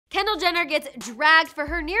Kendall Jenner gets dragged for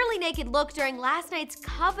her nearly naked look during last night's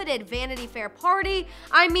coveted Vanity Fair party.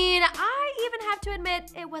 I mean, I even have to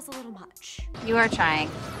admit it was a little much. You are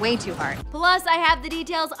trying way too hard. Plus, I have the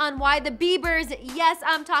details on why the Biebers, yes,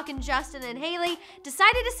 I'm talking Justin and Hailey,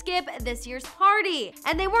 decided to skip this year's party.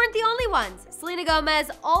 And they weren't the only ones. Selena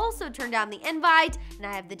Gomez also turned down the invite, and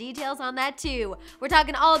I have the details on that too. We're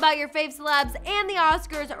talking all about your fave celebs and the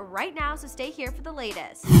Oscars right now, so stay here for the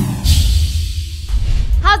latest.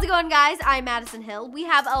 How's it going, guys? I'm Madison Hill. We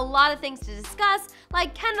have a lot of things to discuss,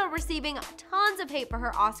 like Kendall receiving tons of hate for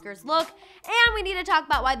her Oscars look, and we need to talk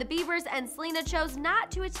about why the Biebers and Selena chose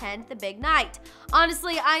not to attend the big night.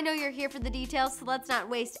 Honestly, I know you're here for the details, so let's not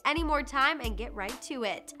waste any more time and get right to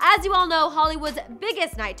it. As you all know, Hollywood's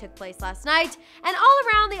biggest night took place last night, and all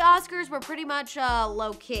around the Oscars were pretty much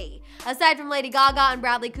low-key. Aside from Lady Gaga and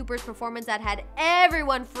Bradley Cooper's performance that had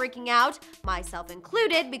everyone freaking out, myself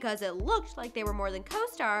included, because it looked like they were more than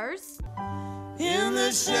co-stars. In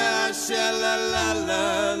the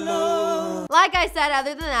Like I said,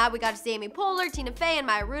 other than that, we got to see Amy Poehler, Tina Fey, and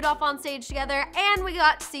Maya Rudolph on stage together, and we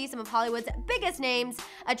got to see some of Hollywood's biggest names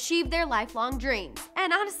achieve their lifelong dreams.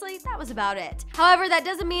 And honestly, that was about it. However, that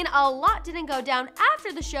doesn't mean a lot didn't go down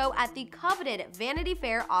after the show at the coveted Vanity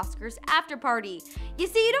Fair Oscars after party. You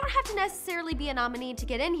see, you don't have to necessarily be a nominee to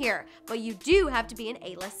get in here, but you do have to be an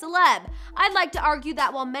A-list celeb. I'd like to argue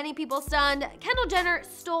that while many people stunned, Kendall Jenner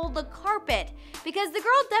stole the carpet, because the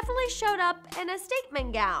girl definitely showed up in a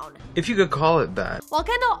statement gown. If you could call it that. While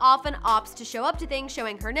Kendall often opts to show up to things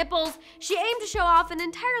showing her nipples, she aimed to show off an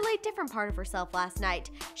entirely different part of herself last night.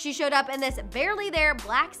 She showed up in this barely there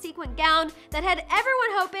black sequin gown that had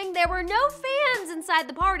everyone hoping there were no fans inside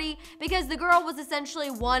the party, because the girl was essentially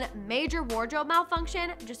one major wardrobe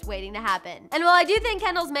malfunction just waiting to happen. And while I do think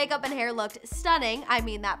Kendall's makeup and hair looked stunning, I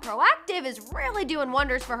mean that Proactive is really doing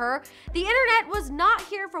wonders for her, the internet was not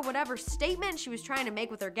here for whatever statement she was trying to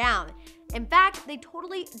make with her gown. In fact, they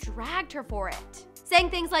totally dragged her for it, saying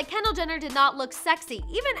things like Kendall Jenner did not look sexy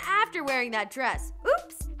even after wearing that dress.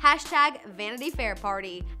 Oops. Hashtag Vanity Fair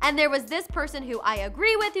party. And there was this person who I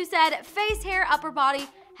agree with who said face, hair, upper body,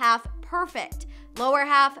 half perfect. Lower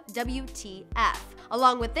half, WTF.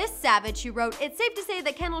 Along with this savage who wrote, it's safe to say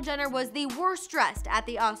that Kendall Jenner was the worst dressed at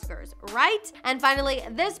the Oscars, right? And finally,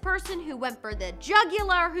 this person who went for the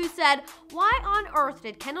jugular who said, why on earth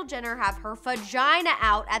did Kendall Jenner have her vagina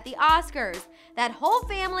out at the Oscars? That whole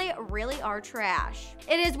family really are trash.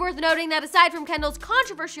 It is worth noting that aside from Kendall's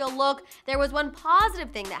controversial look, there was one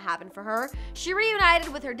positive thing that happened for her. She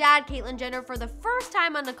reunited with her dad, Caitlyn Jenner, for the first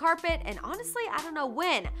time on the carpet, and honestly, I don't know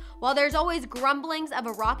when. While there's always grumblings of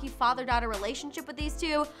a rocky father-daughter relationship with these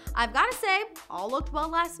two, I've got to say, all looked well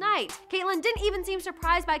last night. Caitlyn didn't even seem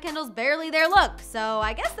surprised by Kendall's barely there look, so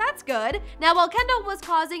I guess that's good. Now, while Kendall was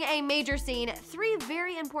causing a major scene, three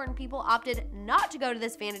very important people opted not to go to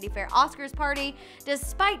this Vanity Fair Oscars party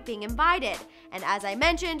despite being invited. And as I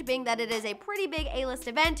mentioned, being that it is a pretty big A-list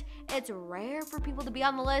event, it's rare for people to be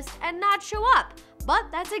on the list and not show up.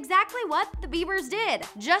 But that's exactly what the Biebers did.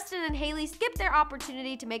 Justin and Hailey skipped their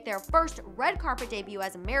opportunity to make their first red carpet debut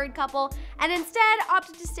as a married couple and instead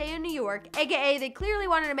opted to stay in New York, aka they clearly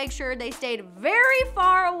wanted to make sure they stayed very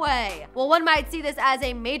far away. Well, one might see this as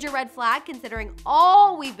a major red flag considering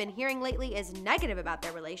all we've been hearing lately is negative about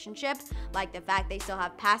their relationship, like the fact they still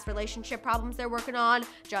have past relationship problems they're working on,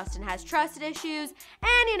 Justin has trust issues,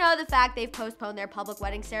 and the fact they've postponed their public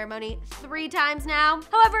wedding ceremony 3 times now.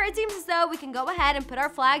 However, it seems as though we can go ahead and put our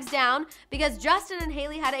flags down because Justin and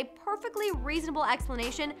Hailey had a perfectly reasonable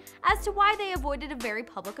explanation as to why they avoided a very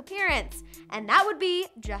public appearance, and that would be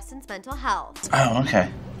Justin's mental health. Oh,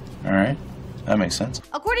 okay. All right. That makes sense.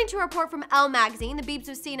 According to a report from Elle magazine, the Biebs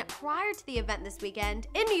was seen prior to the event this weekend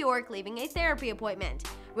in New York leaving a therapy appointment.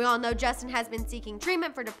 We all know Justin has been seeking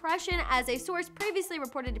treatment for depression, as a source previously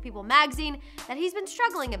reported to People magazine that he's been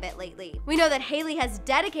struggling a bit lately. We know that Hailey has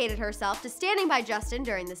dedicated herself to standing by Justin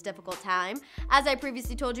during this difficult time. As I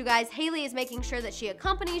previously told you guys, Hailey is making sure that she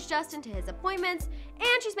accompanies Justin to his appointments,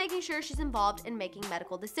 and she's making sure she's involved in making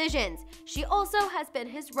medical decisions. She also has been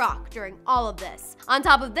his rock during all of this. On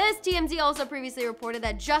top of this, TMZ also previously reported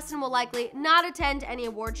that Justin will likely not attend any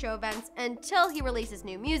award show events until he releases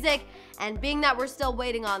new music, and being that we're still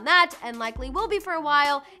waiting on that, and likely will be for a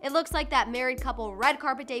while, it looks like that married couple red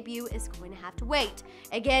carpet debut is going to have to wait.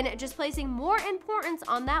 Again, just placing more importance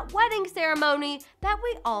on that wedding ceremony that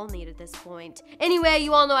we all need at this point. Anyway,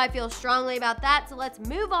 you all know I feel strongly about that, so let's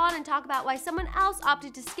move on and talk about why someone else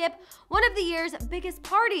opted to skip one of the year's biggest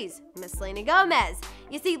parties, Miss Selena Gomez.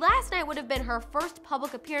 You see, last night would have been her first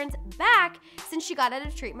public appearance back since she got out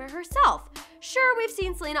of treatment herself. Sure, we've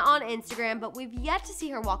seen Selena on Instagram, but we've yet to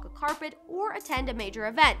see her walk a carpet or attend a major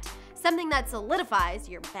event, something that solidifies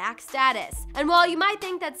your back status. And while you might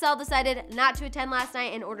think that Sel decided not to attend last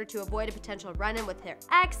night in order to avoid a potential run-in with her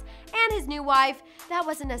ex and his new wife, that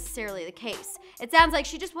wasn't necessarily the case. It sounds like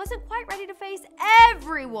she just wasn't quite ready to face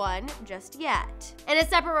everyone just yet. In a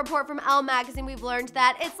separate report from Elle magazine, we've learned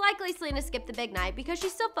that it's likely Selena skipped the big night because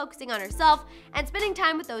she's still focusing on herself and spending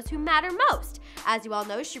time with those who matter most. As you all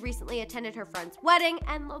know, she recently attended her friend's wedding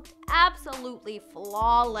and looked absolutely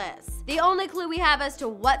flawless. The only clue we have as to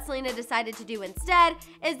what Selena decided to do instead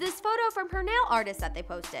is this photo from her nail artist that they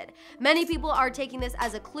posted. Many people are taking this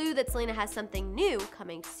as a clue that Selena has something new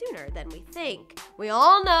coming sooner than we think. We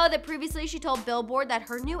all know that previously she told Billboard that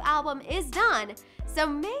her new album is done, so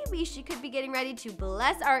maybe she could be getting ready to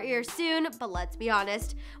bless our ears soon, but let's be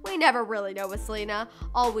honest, we never really know with Selena.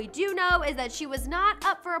 All we do know is that she was not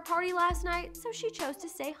up for a party last night, so she chose to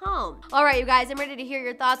stay home. Alright you guys, I'm ready to hear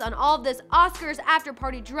your thoughts on all of this Oscars after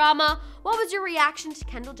party drama. What was your reaction to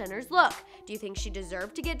Kendall Jenner's look? Do you think she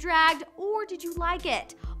deserved to get dragged, or did you like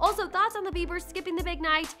it? Also, thoughts on the Biebers skipping the big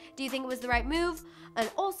night? Do you think it was the right move? And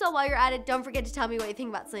also, while you're at it, don't forget to tell me what you think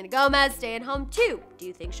about Selena Gomez staying home too. Do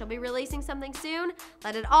you think she'll be releasing something soon?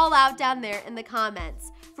 Let it all out down there in the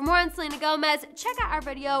comments. For more on Selena Gomez, check out our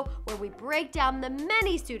video where we break down the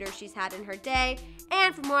many suitors she's had in her day.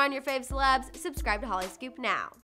 And for more on your fave celebs, subscribe to Hollyscoop now.